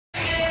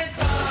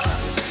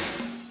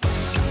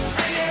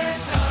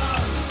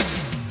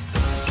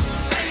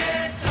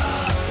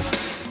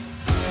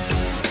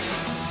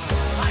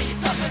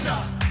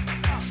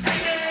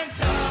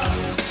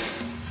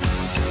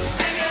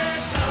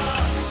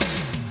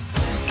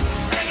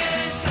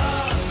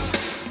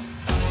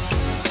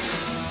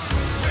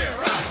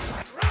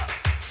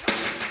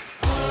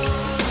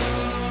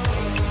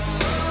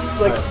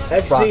like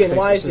XZ and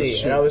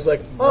YZ, and I was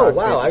like, oh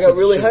wow, I got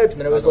really hyped, and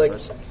then I was like,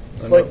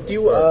 do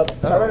you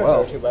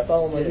YouTube? I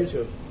follow him on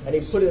YouTube, and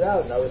he put it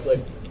out, and I was like,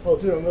 oh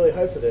dude, I'm really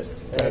hyped for this,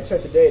 and I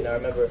checked the date, and I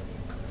remember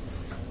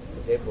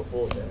it's April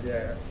Fool's Day.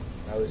 Yeah.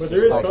 But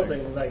there is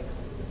something like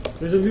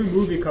there's a new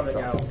movie coming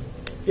out.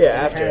 Yeah,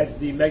 after. It has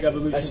the Mega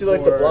Evolution. I see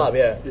like the Blob,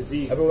 yeah.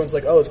 Disease. Everyone's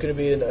like, oh, it's going to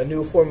be a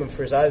new form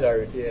for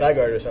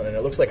Zygarde or something.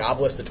 It looks like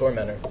Obelisk the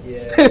Tormentor.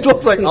 Yeah. It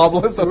looks like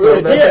Obelisk the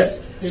Tormentor. Yes,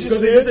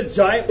 because there's a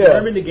giant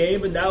worm in the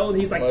game, but now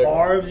he's like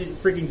arms, he's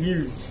freaking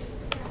huge.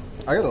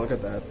 I gotta look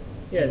at that.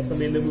 Yeah, it's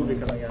going to be a new movie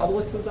coming out.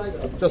 Obelisk the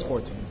Zygarde. Just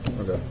 14.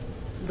 Okay.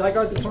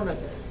 Zygarde the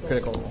Tormentor.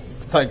 Critical.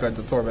 Zygarde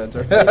the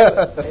Tormentor. It's going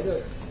to be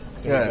good.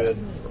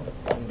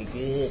 It's going to be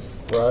good.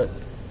 Right.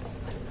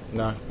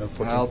 Nah,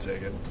 14. I'll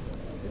take it.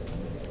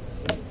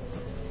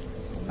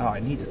 Oh, I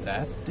needed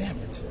that. Damn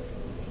it.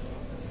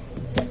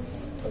 I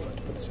want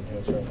to put this in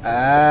here, that's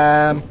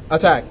right.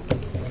 Attack.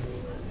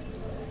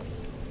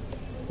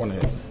 One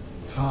hit.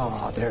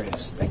 Oh, there it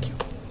is. Thank you.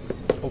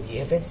 Oh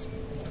yeah, Vince?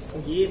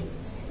 Yeah.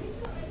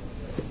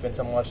 Vince,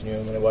 I'm watching you.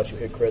 I'm going to watch you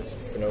hit crits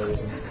for no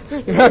reason.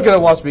 You're not gonna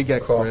watch me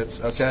get crits,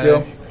 okay?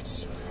 Skill.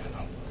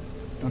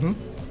 Mm-hmm.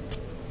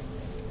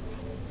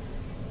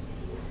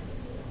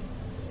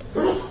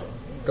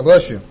 God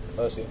bless you.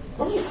 Let's see.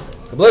 God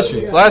bless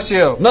you. Bless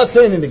you. I'm not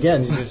saying it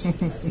again. You just.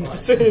 I'm not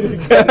saying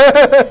it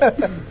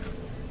again.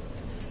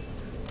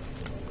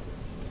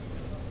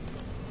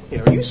 Hey,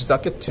 are you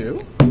stuck at 2?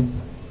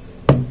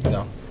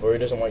 No. Or he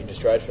doesn't want you to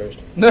stride first.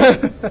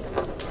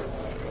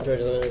 George,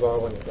 let me borrow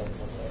when you're done.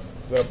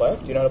 You want to play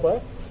it? Do you know how to play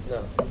it?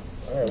 No.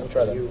 Alright, we'll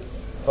try that.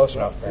 Close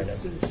enough, Brandon.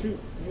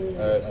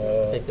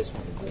 Alright, Take this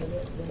one.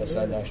 that's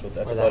not an actual,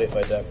 that's Or a that buddy one.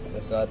 fight deck.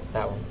 That's not,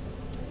 That one.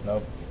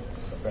 nope.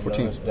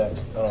 14.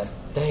 Decks. Hold on.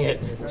 Dang it.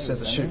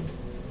 Scissors, shoot.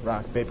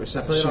 Rock, paper, Put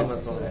scissors, it shoot. on my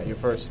phone. Yeah, you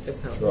first. It's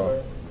kind of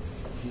Draw.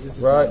 Jesus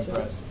is Right. not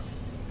impressed.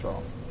 Draw.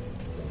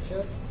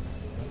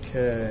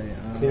 Okay.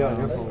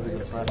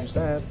 Use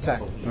that.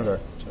 Attack. Okay.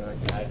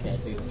 I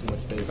can't take too much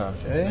space.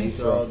 Okay. Now you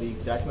draw the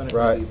exact amount of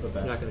Right. right. You put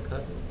back. You're not going to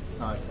cut?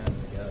 No, I can, I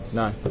guess.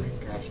 9.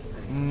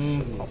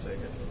 I'll take it.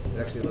 It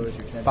actually lowers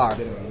your chance Five. of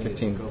getting it.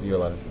 15. Go You're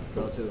 11.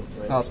 Go 2,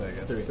 right? I'll take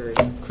it. 3.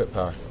 Crit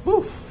power.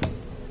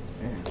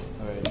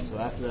 Alright, so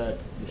after that,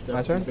 you're stuck.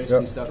 My turn? You're basically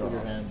Yep. stuck with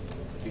your hand.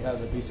 Do you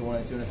have at least a 1,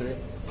 a 2, and a 3? Alright,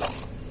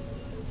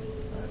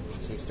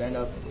 so you stand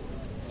up.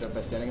 Start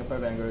by standing up by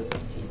vanguards,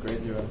 which is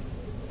grade 0. Alright,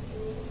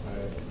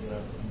 you're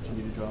going to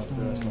continue to draw for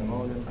the rest of my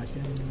mulligan. I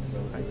can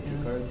Two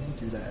cards.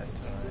 do that.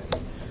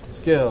 Alright.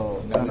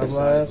 Skill. Now we None of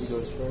decide less. who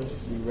goes first.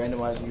 You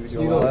randomize who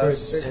You go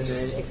last. first and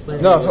then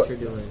explain No, what you're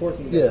doing.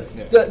 14. Yeah.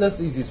 Yeah. That's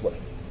the easiest way.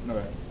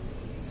 Okay.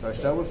 So I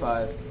start with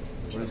 5.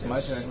 When it's my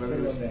turn, whoever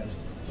goes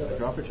I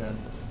draw for turn.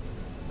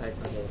 I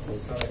can get it,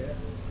 please.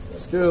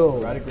 Skill.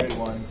 Ride a grade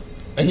 1.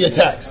 And he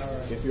attacks.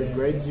 If your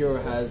grade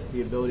 0 has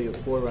the ability of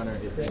Forerunner,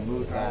 it can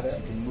move taps.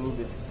 You can move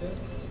its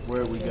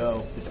where we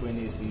go between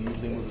these. We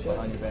usually move it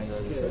behind your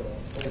Vanguard. It's a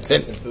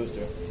consistent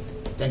booster.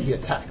 Then he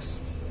attacks.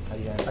 How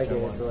do you I handle get turn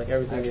it, 1? so like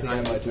everything Actually,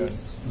 behind my my turn.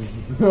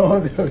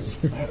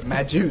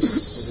 Mad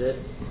juice. Is it?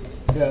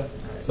 Yeah.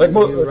 Like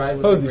You ride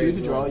with Posey. the You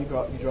grade draw. one.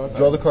 You draw.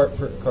 Draw the card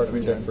from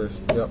your deck first.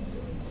 Yep.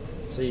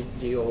 So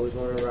do you always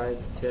want to ride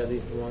to at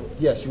least 1?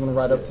 Yes, you want to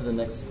ride up to the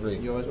next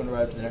grade. You always want to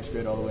ride up to the next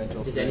grade all the way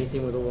until. Just 3.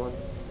 anything with a 1?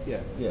 Yeah.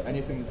 Yeah.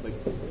 Anything like.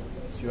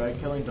 So you ride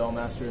Killing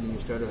Dollmaster and then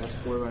your starter has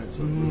Forerunner, so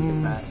it moves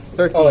it back.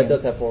 13. Oh, it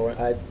does have 4.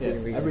 I Yeah.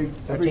 didn't read Every it.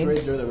 13? grade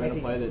 0 that we're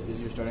gonna play that is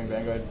your starting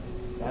Vanguard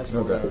has Okay.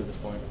 Forerunner at this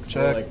point. Check.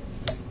 So like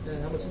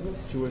How much is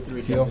this? 2 or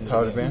 3 Heal, turns into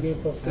power the game.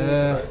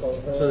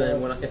 advance. So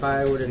then if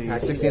I were to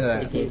attack 16 of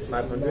that. it gains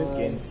 500?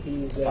 Gains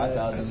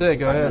 5,000. That's it,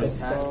 go ahead.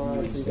 Attack,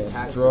 you would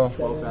attack Draw. with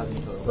 12,000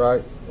 total.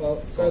 Right.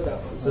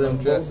 So then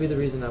what would be the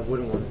reason I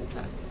wouldn't want to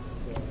attack?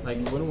 Like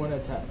you wouldn't want to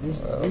attack.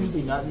 There's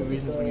usually not any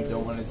reasons when you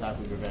don't want to attack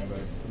with your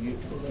Vanguard. You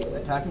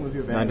attacking with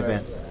your 9 to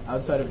Vanguard van.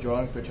 outside of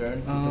drawing for turn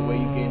is the way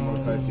you gain more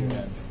cards to your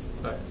hand.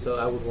 Alright, so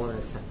I would want to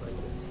attack like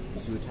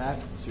this. So you attack.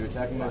 So you're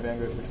attacking my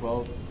Vanguard for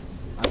 12.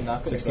 I'm not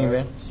going to 16 guard.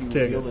 van. So you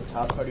Okay. reveal the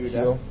top card of your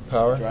deck. Heal,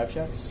 power. Drive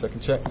check.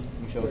 Second check.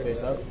 You show it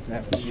face up.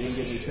 Yeah. You didn't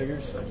get any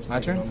triggers. So I just My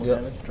take turn? normal Yep.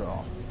 damage.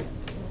 Draw.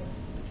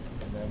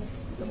 And then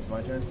it becomes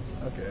my turn.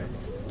 Okay.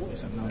 At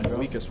least I'm not the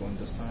weakest one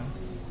this time.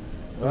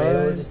 Maybe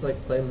I would just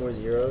like play more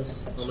zeros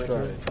on my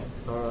turn. Stride.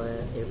 Or am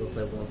I able to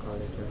play 1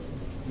 card a turn?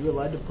 You're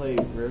allowed to play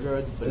rear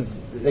guards,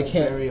 but They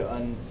can't-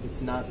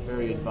 it's not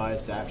very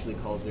advised to actually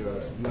call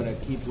zeros. You want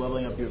to keep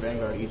leveling up your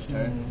Vanguard each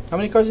turn. How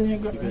many cards in your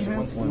Because hand?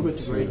 once you 1, get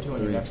to 2, grade 2 on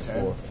your 3, next 4,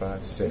 turn, 5,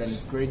 and then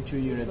 6. grade 2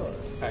 units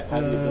have the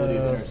ability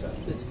of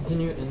intercept. Just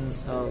continue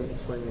and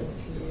explain it.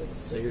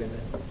 So you're gonna.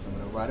 So I'm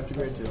going to ride up to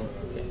grade 2.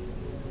 Okay.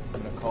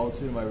 I'm going to call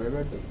 2 to my rear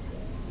guard.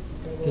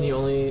 Can you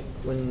only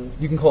when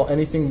You can call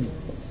anything.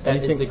 that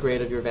is Anything. the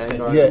grade of your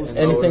Vanguard? Yeah, and lower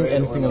anything- it?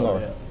 anything or lower.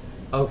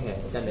 Yeah. Okay,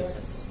 that makes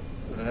sense.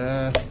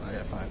 I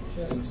got 5.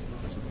 This is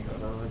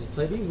Just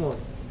play these ones.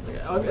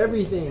 Like,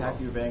 everything. Attack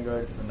your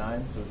Vanguard for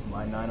 9, so it's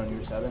my 9 on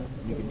your 7.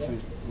 You can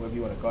choose whoever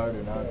you want to guard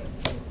or not.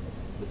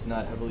 it's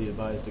not heavily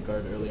advised to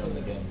guard early on in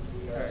the game.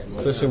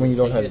 Especially when you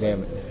don't have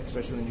damage.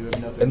 Especially when you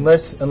have nothing.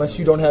 Unless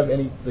you don't have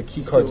any the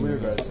key cards. Rear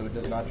guard, so it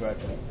does not drive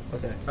check.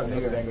 Okay. Only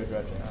your Vanguard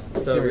drive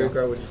check. So rear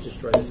guard would just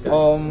destroy this guy.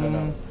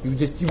 No. You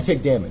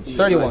take damage.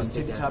 31.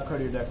 Take the top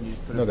card of your deck and you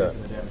just put a piece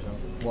of the damage on.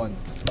 1,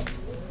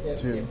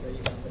 2,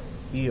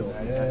 heal.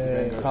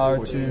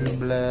 Power 2,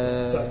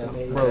 blah.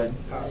 Bro.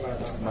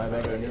 This is my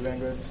Vanguard and your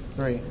Vanguard.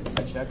 3.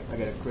 I check. I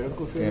get a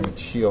critical trigger.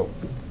 Damage, heal,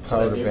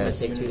 power So I advance.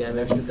 take 2 damage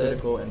Extra instead?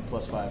 critical and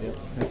plus 5. Yep.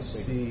 Let's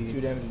see.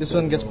 2 damage. This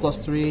one gets plus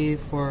 3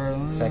 for.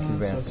 Attack So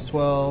advance. it's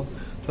 12,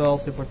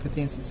 14,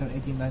 15, 16,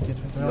 18, 19,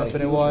 20,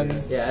 21.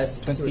 Yeah, that's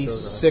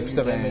 26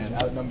 Your of damage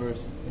damage.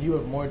 outnumbers. You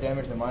have more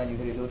damage than mine. You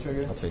hit a heal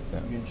trigger. I'll take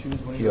that. You can choose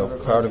when Heal,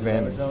 you power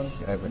damage advantage. zone,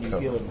 I have and you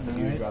recover. heal it when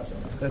you Alright. drop zone.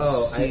 Let's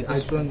Oh, see. I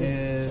This one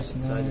is so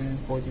I 9, just-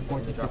 14,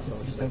 14, drop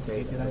 15, 16, zone.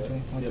 17, 18,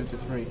 19, 20, 21, 22,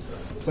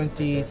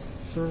 23.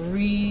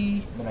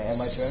 23. Then I end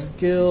my turn.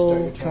 Skill, You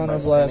start your turn by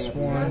counterblast spending up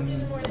your 1.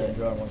 units, and then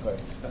drawing 1 card.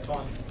 That's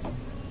fine.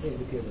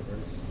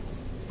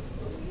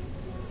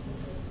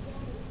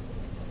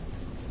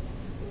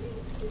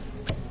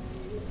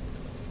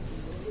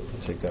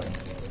 Take that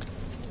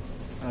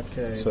one.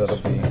 Okay. So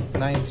that'll be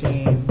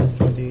 19,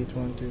 20, 22,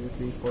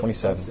 23, 4,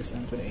 27. 5, 6,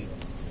 7, 28.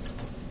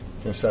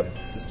 27.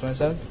 This is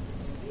 27?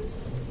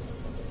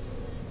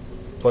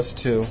 Plus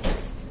 2.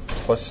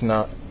 Plus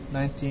 9.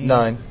 19.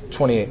 9.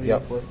 28. 3,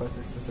 Yep. 4, 5,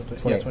 6, 7,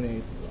 28. 28. Yeah,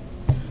 28.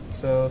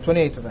 So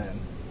 28 to van.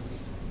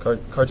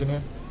 Cards in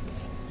here?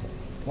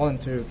 1,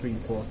 2, 3,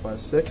 4, 5,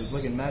 It's 6.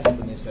 like in Magic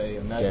when they say,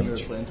 imagine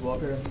Damage. you're a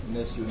Planeswalker, and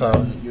this you Power.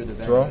 imagine that you're the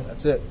Draw. Vanguard.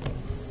 That's it.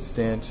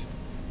 Stand.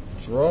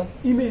 Draw.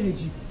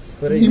 Image.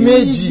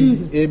 Image.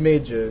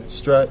 Imager.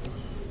 Strat.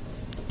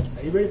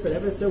 Are you ready for an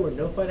episode where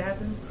no fight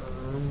happens?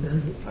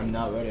 I'm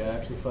not ready. I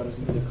actually thought it was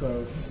going to be the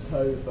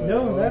Chronojet fight.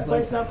 No, that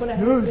fight's not gonna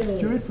happen.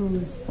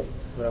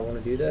 Would I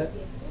want to do that?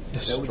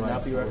 That would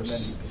not be recommended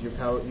because your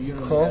power, you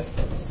only Call. have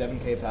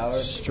 7k power.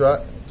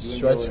 Strat. You wouldn't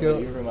Strike be skill. able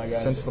to hit either of my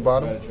guys Sense the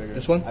without bottom. a trigger.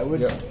 This one? I would.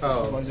 Yeah.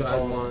 Oh, One's so a I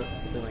call. want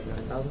something like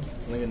 9,000?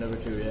 Link at number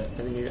 2, yeah.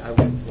 And then I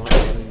would want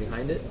something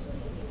behind it?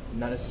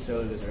 Not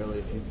necessarily this early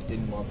if you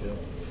didn't want to.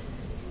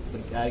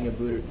 But adding a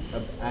booster,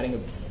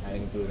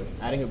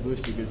 adding a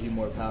booster gives you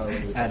more power.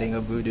 When you Adding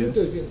a voodoo.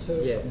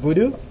 Yeah.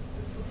 Voodoo?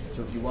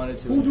 So if you wanted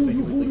to, I think it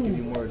would like, give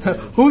you more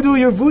advantage Voodoo,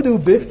 your voodoo,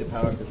 with bitch. the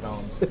power of the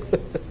columns.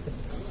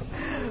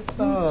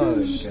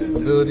 Oh, shit.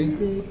 Ability.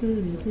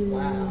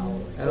 Wow.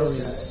 I don't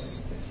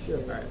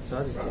Alright, so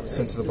I'll just do that.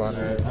 Sense the bottom.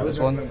 I would This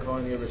one? recommend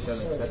calling the over 7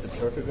 because that's a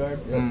perfect guard.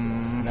 Mm.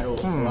 And that'll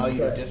allow you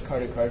to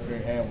discard a card from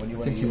your hand when you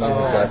want to think you use might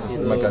it. have got- I see you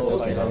the might got little this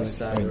light game on on the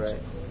side, range. right.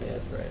 Yeah,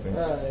 that's right.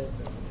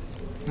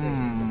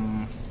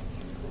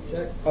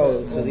 Thanks.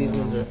 Oh, so these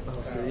ones are...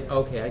 Oh, so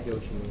okay, I get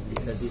what you mean.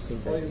 Because these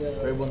things are...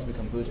 Great ones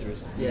become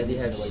boosters. Yeah, they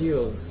have Like-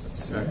 shields.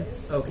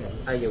 Okay,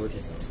 I get what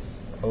you're saying.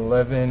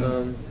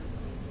 11.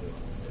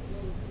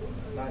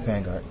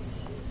 Vanguard.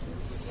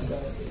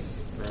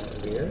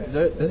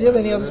 Does he have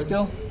any other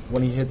skill?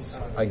 When he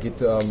hits, I get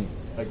the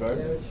Like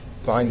guard?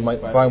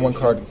 buy one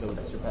card So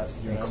it surpasses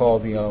your and number. call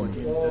the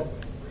 14 instead.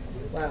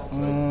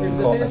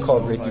 call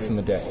Grateful from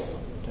the deck.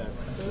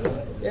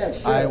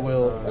 Attack. I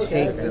will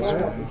take this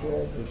one.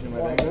 Which in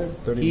my Vanguard?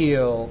 30,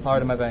 Heal. Power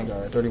to my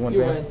Vanguard. 31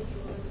 Van.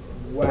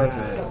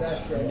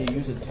 Perfect. I'm going to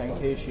use a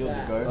 10k shield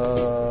to guard.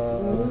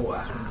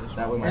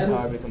 That way my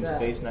power becomes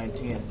base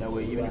 19. That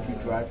way even if you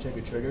drive check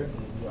a trigger,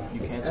 you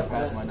can't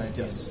surpass my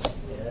 19.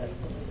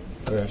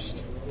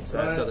 First, So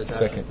I still have the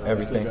second,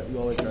 everything. You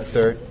always drive check.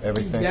 Third,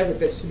 everything. Never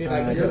bitch to me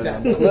like I you're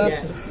got that. it on flip.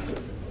 Yeah.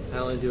 I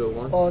only do it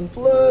once. On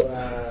flip.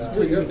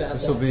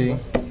 This will be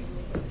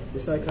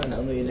This icon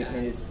only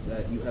indicates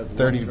that you have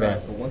 30 one drive,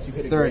 van. but once you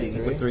hit a 30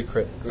 grade with 3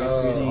 crit. grade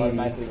 3 will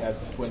automatically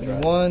have twin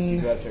drive. 21. You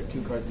drive check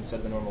 2 cards instead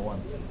of the normal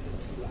 1.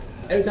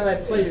 Every time I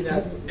play you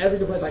now, every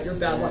good play's like you're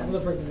bad luck. I'm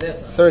gonna bring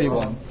this.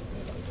 31.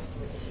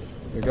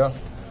 Here you go.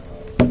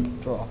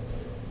 Draw.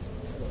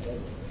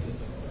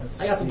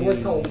 I got some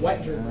board called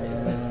Wet Dream.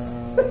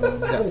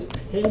 That was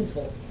Yes.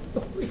 painful.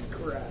 Holy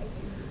crap.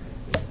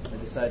 I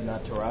decide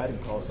not to ride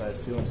and call size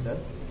 2 instead.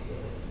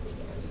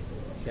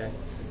 Okay.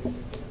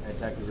 I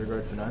attack the rear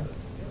guard for 9.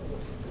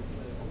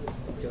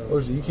 Or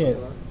you can't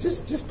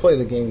just play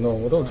the game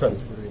normal. Don't try to.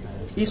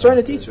 He's trying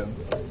to teach him.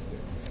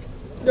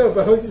 No,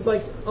 but Hosey's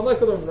like, I'm not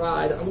gonna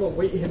ride. I'm gonna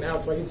wait him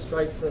out so I can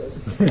strike first.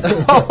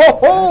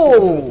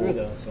 Oh! Through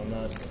though, so I'm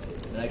not.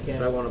 And I can't.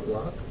 But I want to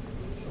block.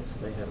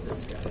 Because I have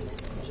this guy,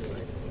 which is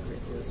like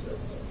crazy. So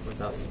it's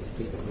 1,000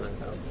 feet to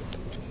 9,000.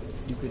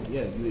 You could,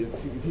 yeah.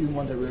 If you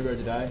want that rear guard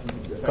to die, you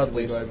could Cut,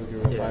 effectively please. guard with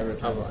your Yeah, 5 or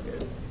I'll 10. block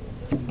it.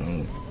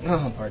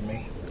 Oh, pardon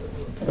me.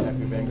 Attack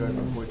your Vanguard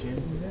for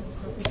 14.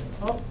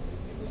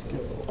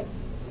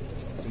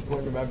 It's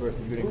important to remember if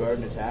you're going to guard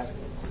and attack,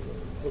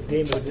 What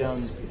game is put down.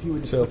 this? If you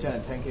would So- put down a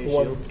 10k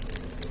One. shield,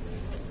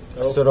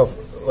 I start off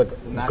like the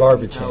maximum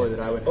garbage power hand. that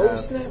I would Oh have.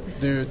 snap!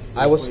 Dude,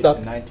 I was equates stuck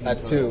to 19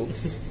 at total. 2.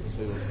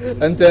 So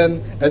And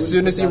then, as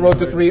soon as he wrote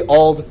the 3,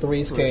 all the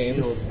 3s for a came.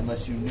 shield,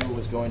 unless you knew it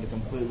was going to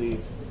completely,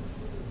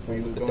 or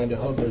you were going to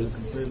hook or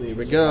completely Here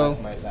we go.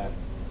 surpass my attack.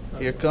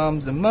 Here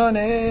comes the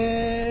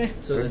money.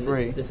 So then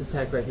free. this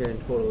attack right here in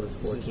total is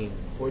 14.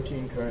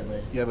 14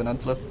 currently. You have an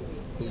unflip?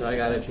 So I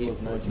got to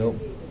beat 19. Nope.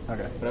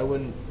 Okay. But I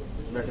wouldn't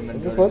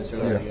recommend Flip? doing this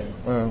early Yeah. again.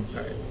 Alright,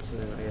 so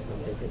then I guess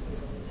I'll take it.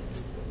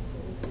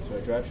 So I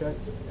drive shot.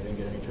 I didn't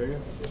get any trigger.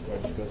 This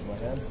card just goes to my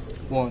hand.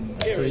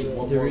 1, So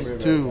One more river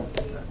 2,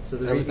 attack. So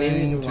the Everything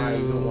main reason why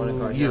you don't want to to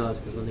guard you. now is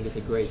because when they get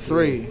the grade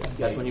 3.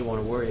 that's when you want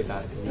to worry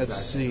about it. 'cause you Let's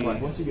drive see.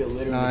 twice. Once you get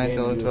later 9, in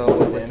the 11, game, 12, you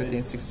 14, damage.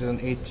 15, 16,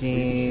 You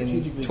 18,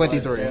 strategically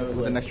 23 say I was with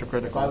like, an extra If I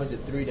critical. was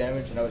at 3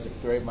 damage and I was at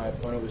 3, my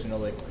opponent was gonna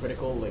like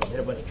critical, like hit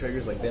a bunch of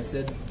triggers like Vince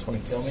did, kill me.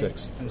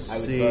 26. Let's I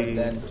would see. guard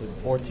then to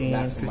 14,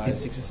 maximize 15,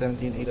 16,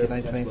 17, 18, their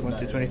 19, 20,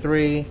 potential 22, damage.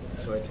 23,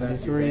 So I attack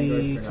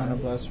 23, for 9. counter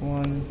blast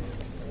 1.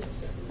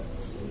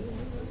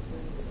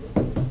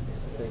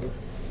 Take it.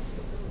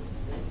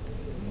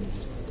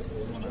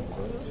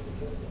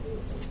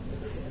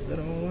 I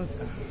don't want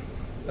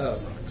Oh,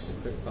 Sucks.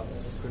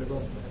 it's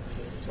critical.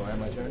 So I have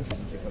my turn. You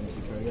take on the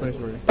 2 turn again.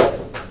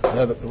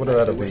 23. What did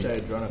that I wish I be?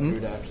 had drawn a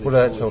fruit to actually. What did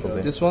that fully total show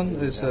be? it. This one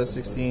is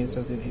 16,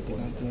 17, 18,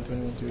 19,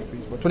 21, 22, 23,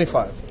 24,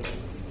 25.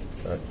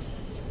 Alright.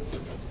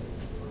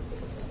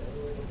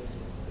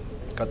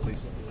 Cut,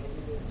 please.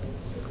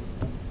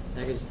 I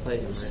can just play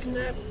him,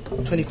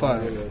 right?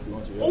 25. If you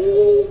want to.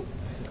 Oh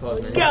You call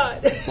his name?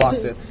 God! Blocked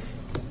it.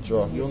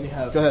 Draw. You only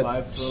have Go ahead.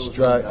 5 throws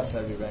Strike.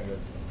 outside of your vanguard.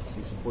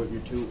 You support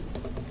your 2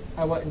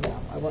 I wouldn't now.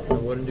 I I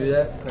wouldn't. wouldn't do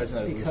that. cards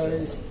not a booster.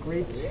 Because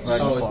grade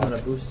Oh, it's not a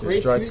booster.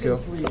 grade Strike 2s skill.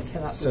 and 3s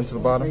cannot Send to the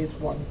boost bottom. Grades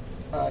 1.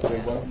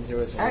 Grade 1 and 0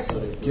 is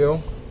Actually,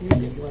 Gil.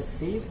 let's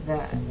save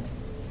that.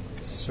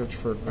 Search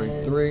for grade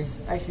And 3.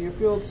 Actually, your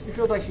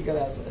field's actually good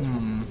as it is.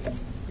 Hmm.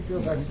 Your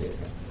field's actually okay.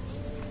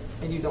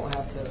 And you don't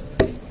have to.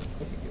 If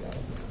you do that.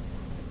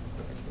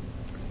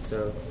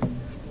 So,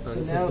 So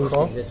this now- is boosting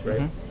Call? this, right?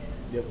 Mhm.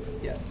 Yep.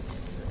 Yeah.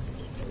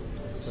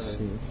 Let's So,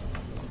 see.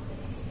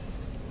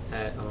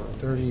 at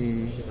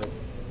 30. like,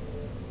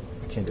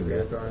 I can't do rear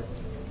that. guard.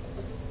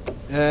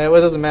 Well,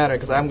 it doesn't matter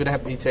because I'm gonna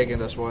have to be taking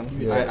this one.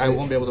 Yeah. I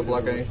won't be able to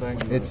block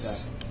anything.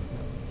 It's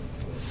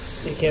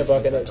You can't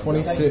block it.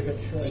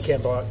 26. You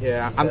can't block.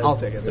 Yeah, I'll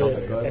take it. I'll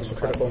take it. Extra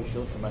critical.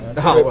 Shield from my hand.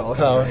 Oh well.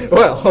 Power.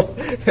 Well.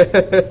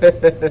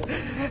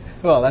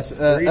 Well, that's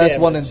damage.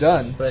 one and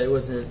done. But it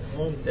wasn't.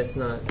 That's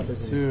not. It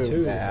wasn't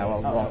 2. Yeah,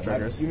 well, wrong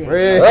triggers. you-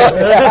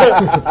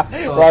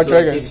 Oh, Wrong so it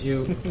triggers. gives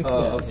you.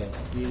 Oh, okay.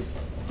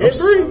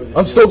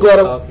 I'm so glad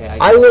Okay, I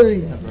I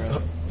literally.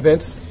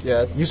 Vince,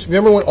 Yes. you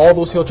remember when all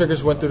those heal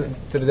triggers went through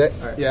the deck?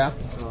 Yeah.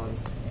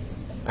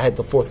 I had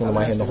the 4th one in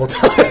my hand the whole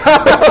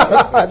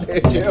time.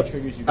 Did Any you?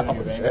 triggers you got in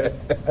your vanguard.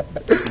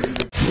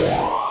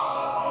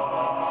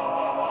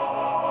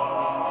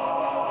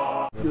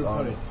 That's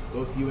on.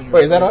 Both you and your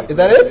Wait, is that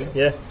opponent it? get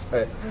Yeah.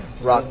 Right.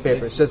 Rock,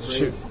 paper, scissors,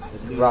 shoot.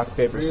 Rock,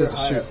 paper,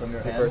 scissors, shoot. From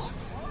your You hand. first.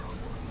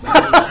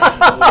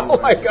 Oh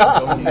my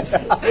god!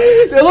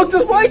 They look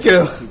just like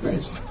you.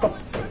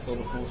 Fill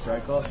the full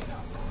strike off.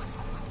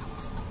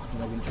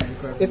 And I can trigger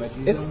card from It my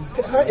G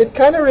zone. it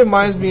kind of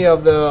reminds me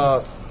of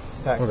the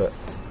attack. Hold up.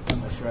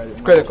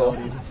 Critical.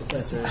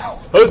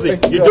 Jose,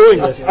 you're doing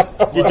this.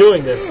 You're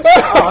doing this. You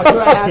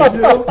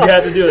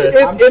have to do this.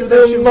 I'm sure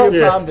that shouldn't be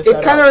a problem to It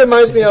set kind of up.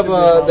 reminds me of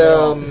Shouldn't be a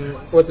problem the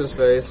what's his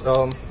face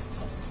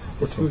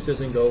This boost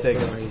doesn't go Take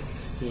for it. when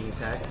he's being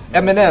attacked.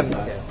 Eminem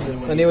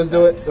Okay. when he was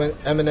doing when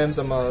Eminem's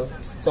song.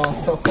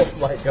 Oh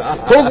my god!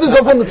 Close this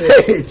up on the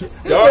page.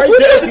 You already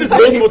did this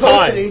multiple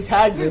times.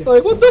 tagged me.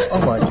 Like what the?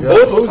 Oh my god.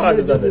 Multiple times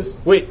I've done this.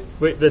 Wait,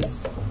 let's.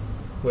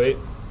 Wait.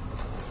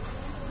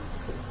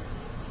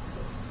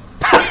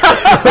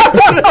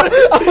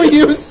 Are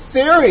you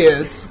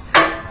serious?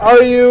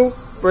 Are you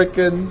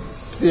freaking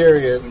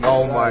serious?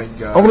 Oh my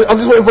god! I'm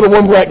just waiting for the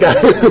one black guy.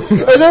 Is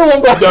there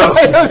one black guy?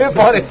 That'd be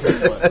funny.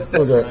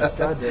 When Okay. I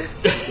start this,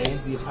 it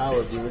gains the power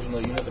of the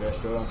original unit that I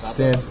strode on top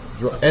Stand. of.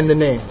 Draw. And the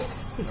name.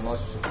 I'm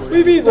also supporting What do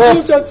you mean? The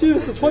blue jump too.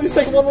 It's the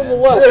 22nd one on the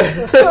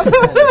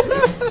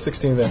left.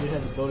 16 It then. has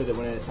the ability that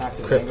when it attacks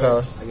a Crit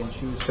vanguard, power. I can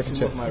choose Second 2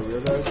 check. of my rear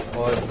guards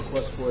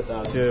plus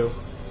 4,000. 2.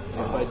 If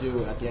I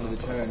do, at the end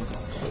of the turn,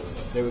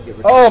 they would get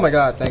rid Oh my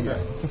god! Thank you.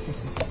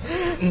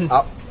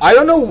 I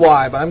don't know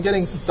why, but I'm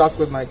getting stuck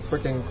with my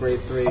freaking grade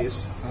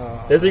 3s.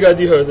 That's what you gotta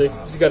do, Jose. You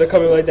just gotta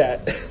come in like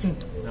that.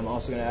 And I'm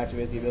also going to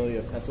activate the ability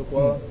of Pencil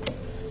Koala.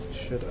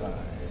 Should I?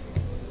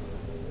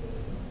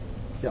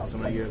 So I'm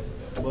going to give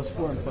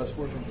 +4 and +4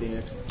 from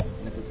Phoenix.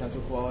 And if for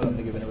Pencil Koala, I'm going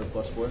to give another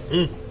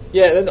 +4.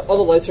 Yeah, then all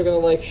the lights are gonna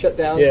like shut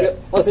down. Yeah. All of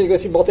a sudden you're gonna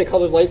see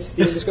multicolored lights.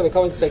 Steve's just gonna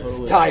come and say,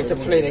 Totally. "Time to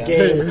play the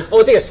game." I'm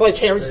gonna take a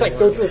sledgehammer, and just like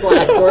throw through the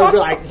glass door, and be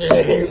like,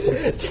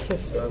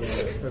 So I'm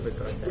gonna perfect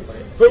guard that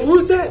fight. But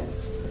who's that?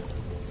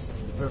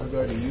 The perfect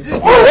guard to use.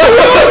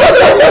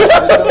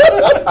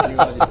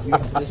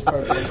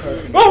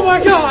 Oh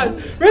my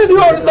god! Randy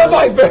Orton, the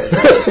Viper!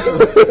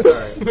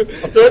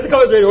 So as the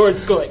colors Randy Orton,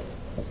 just go like.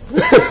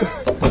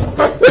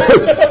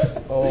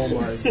 Oh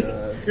my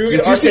god! You get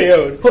Did you see?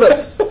 RKO'd. Hold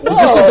up. Did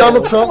you see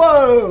Donald Trump?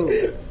 "Whoa!"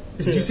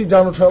 Did you see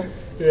Donald Trump?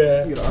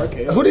 Yeah.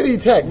 Who did he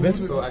attack? Vince?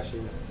 So actually,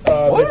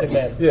 Vince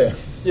McMahon. Yeah.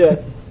 Yeah.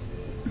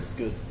 It's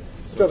good.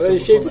 He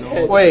shaved his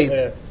head. Wait,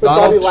 Yeah. Donald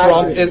Bobby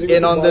Trump Lashley is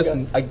in on this.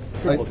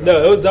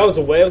 No, that was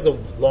a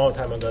long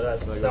time ago.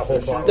 That whole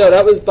plot. No,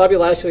 that was Bobby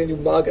Lashley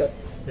and MAGA.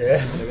 Yeah.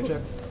 Second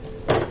check.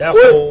 That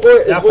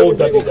Or whole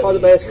people call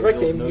it by WWE. his correct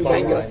name,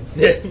 Umanga.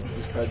 Yeah.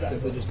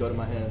 Simply just go to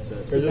my hand and say.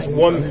 There's this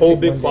one whole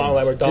big plot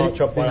line where Donald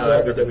Trump won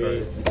out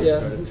WWE. Yeah.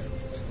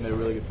 Made a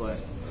really good play.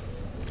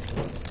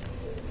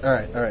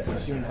 Alright.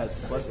 This unit has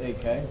plus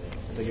 8k.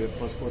 They give it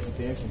plus 4 to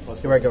Phoenix and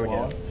plus 4 Here I to go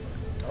Fall. again.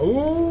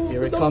 Ooh.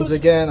 Here it comes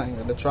again. I'm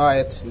gonna try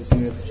it. This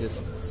unit's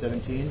just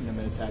 17, and I'm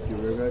going to attack your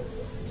rear guard,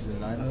 which is a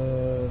 9.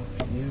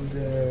 You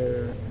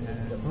there.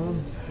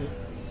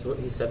 So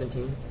he's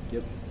 17.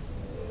 Yep.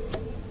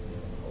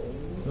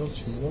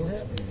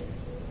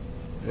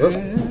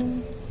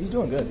 He's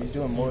doing good. He's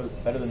doing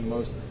better than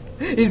most.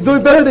 He's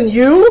doing better than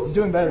you? He's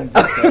doing better than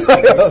Vince does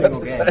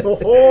every single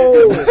game.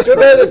 Oh, still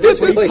better than Vince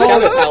when he plays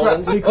Shadow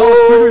Paladins. He calls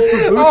triggers for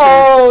boosters.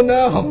 Oh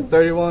no!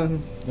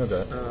 31.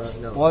 Okay.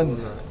 No. 1,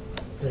 I'm not.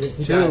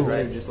 He 2, died,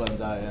 right? Just let him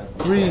die, yeah.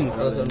 3. I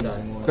was him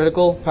die.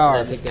 Critical I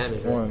power. take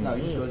damage, right? No,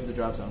 he just goes to the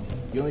drop zone.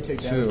 You only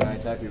take damage when I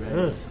attack your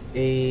range.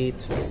 8,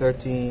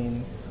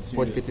 13,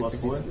 14, 15, Plus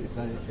 16,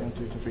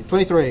 four?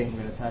 23. I'm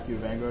going to attack your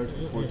Vanguard,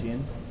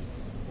 14.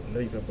 I know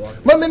you can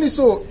block. My mini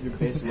sword! Your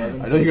base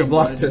 11. I know you can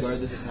block If you wanted to this.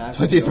 guard this attack,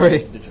 23.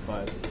 you ditch a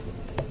 5.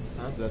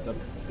 So that's up.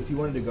 If you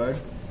wanted to guard,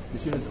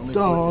 this unit's only supposed to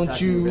Don't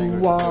attack your you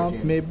Vanguard want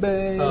 14. me,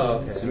 babe? Oh,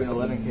 okay. So you're an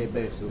 11k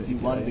base, so if you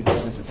wanted to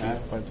guard this attack,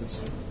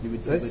 you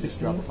would simply just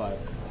 16. drop a 5.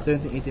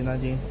 17, 18,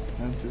 19,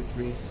 1, 2,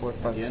 3, 4,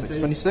 5, The end 6, phase,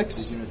 26.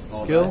 these units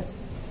all Skill. die.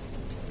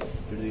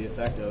 Due to the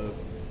effect of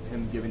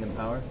him giving them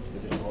power,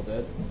 they're just all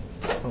dead.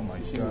 Oh my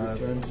You see your god.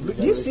 returns,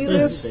 Do you see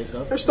this? face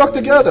up. They're stuck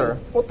together.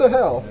 What the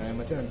hell? And I end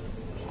my turn.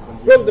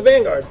 Rub the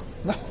Vanguard.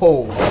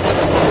 No.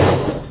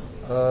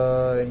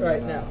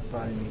 Right now.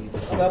 Probably need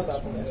About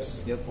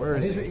that. Yep, where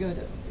is Here's what it? you're going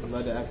to do. I'm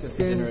allowed to access the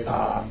Since-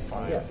 generation.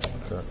 Fine. Yeah.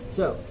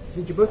 So,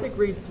 since you're both at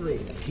grade 3,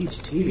 you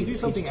can do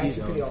something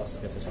actually pretty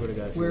awesome. Yes, I swear to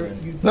God, if Where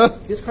you you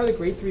discard a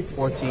grade 3 for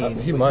 14.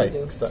 He might.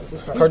 Card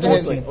Cardinal-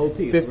 14, OP,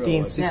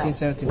 15, bro. 16,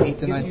 17,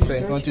 18, 19,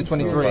 20, 1, 2,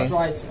 23.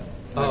 Stride zone.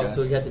 Oh, Okay.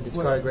 so you have to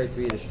discard a grade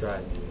 3 to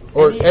stride.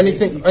 Or Any-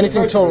 anything you can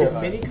discard total. As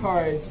many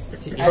cards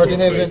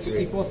Cardinal as events.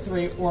 equal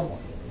 3 or more.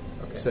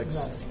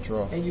 6.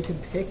 Draw. And you can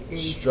pick a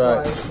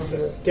Stride. stride from your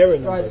Scary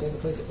stride numbers. zone to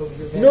place it over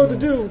your You know what to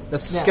Vanguard. do. The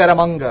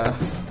Scaramanga.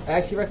 I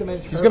actually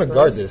recommend He's gonna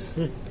guard this.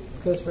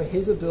 Because for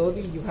his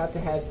ability, you have to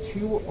have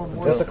 2 or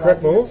more Is that the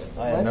correct move?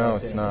 left No,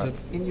 it's not.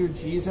 in your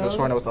G zone. Just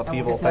wondering what's and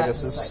upheaval, we'll attack in a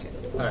Pegasus. second.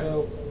 Alright.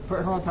 So put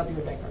her on top of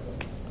your Vanguard.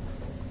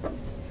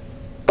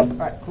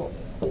 Alright, cool.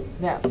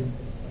 Now,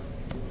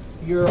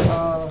 your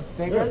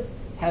Vanguard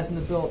has an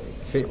ability.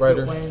 Fate that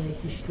Rider. when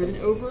he's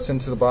stricken over, Send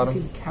to the you bottom.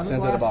 can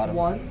Send to the counterblast bottom.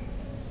 1.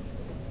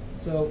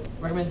 So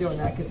recommend doing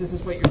that because this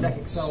is what your deck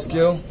excels at.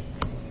 Skill.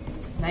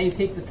 Now you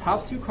take the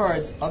top 2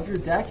 cards of your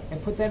deck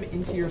and put them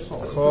into your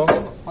soul. So Call. put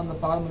them on the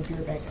bottom of your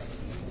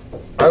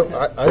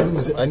Vanguard.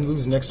 I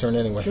lose next turn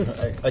anyway.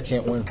 I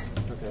can't win.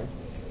 Okay.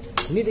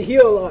 You need to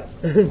heal a lot.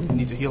 You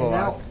need to heal a And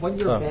now, lot. when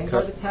your Oh,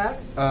 Vanguard okay.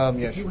 attacks, Yeah,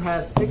 if you sure.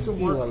 have 6 or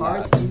more Heal a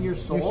cards lot. in your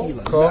soul, heal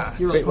a Call. lot.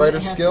 your Fate opponent Rider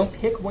has skill. to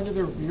pick one of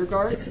their rear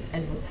guards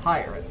and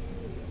retire it.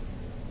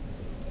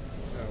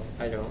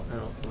 I don't.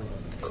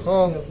 So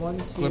Call. you have 1,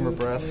 2, Glimmer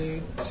Breath.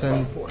 3,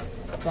 Send 4.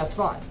 That's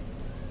fine.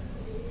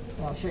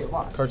 And I'll show you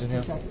why. cards in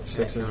hand. 2 seconds.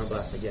 Sixes.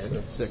 Counterblast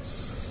again.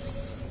 6.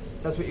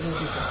 That's what you're going to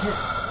do for him.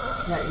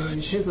 Now you're going to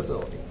use his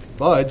ability.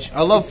 Fudge.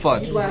 I love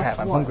fudge. You last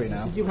I'm one. hungry So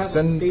now. since you have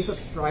Send a face up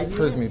stride unit,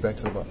 Prismy back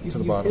to the you to can the use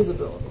his bottom.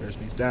 ability. There's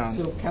me down.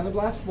 So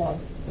counterblast 1.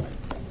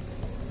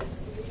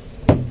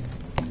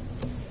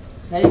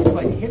 Now you can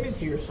put him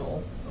into your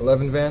soul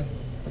 11 Van.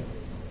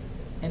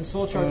 and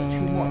soul charge 2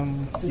 more.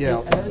 So yeah,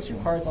 I'll take take another 2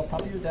 cards off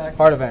top of your deck.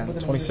 Heart of Van, put them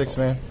into 26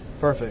 your soul. Van.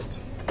 Perfect.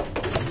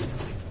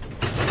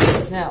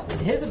 Now,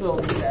 his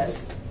ability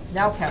says,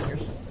 now count your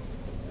soul.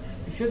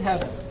 You should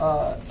have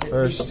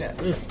First.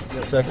 steps.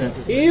 Second.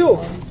 Heal.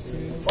 1,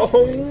 2,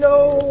 Oh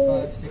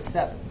no. 5, 6,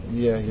 7.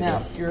 Yeah, you Now,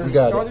 do. your You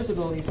got it. starter's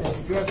ability says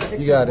if you have 6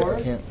 You got or it, more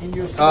I can't. in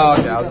your soul, Oh,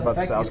 okay, use I was that about to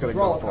effect, say, I was you gonna can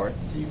draw go a for card.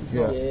 it. So you can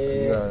Yeah. draw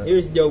it. You got it.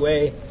 Here's no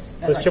way.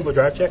 Let's right. triple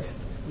drive check.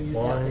 We use that.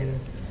 1,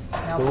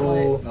 Now 2.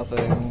 put Nothing.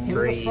 him in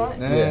Three. the front,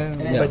 Yeah. and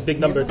then Like big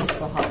him numbers.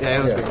 behind. Yeah, it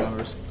was Yeah. big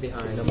numbers.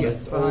 Behind. Yes,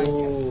 behind you.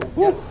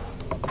 Ooh.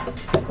 Okay,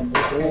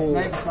 so now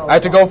you can solve I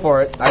had to it. go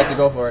for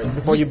it.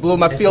 Before you blew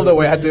my field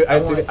away, I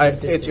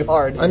hit you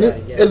hard. I knew,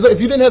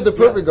 if you didn't have the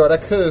perfect guard,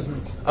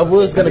 I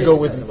was gonna go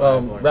with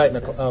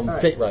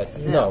Fate Rider.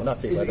 No, not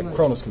Fate Rider.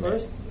 Chronos Command.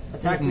 First,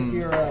 attack with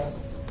your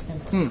him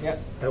first. Yep.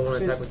 I want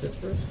to attack with this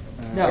first.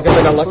 No, I guess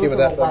I got lucky both with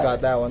are that. all I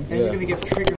got that one. And you're going to give trigger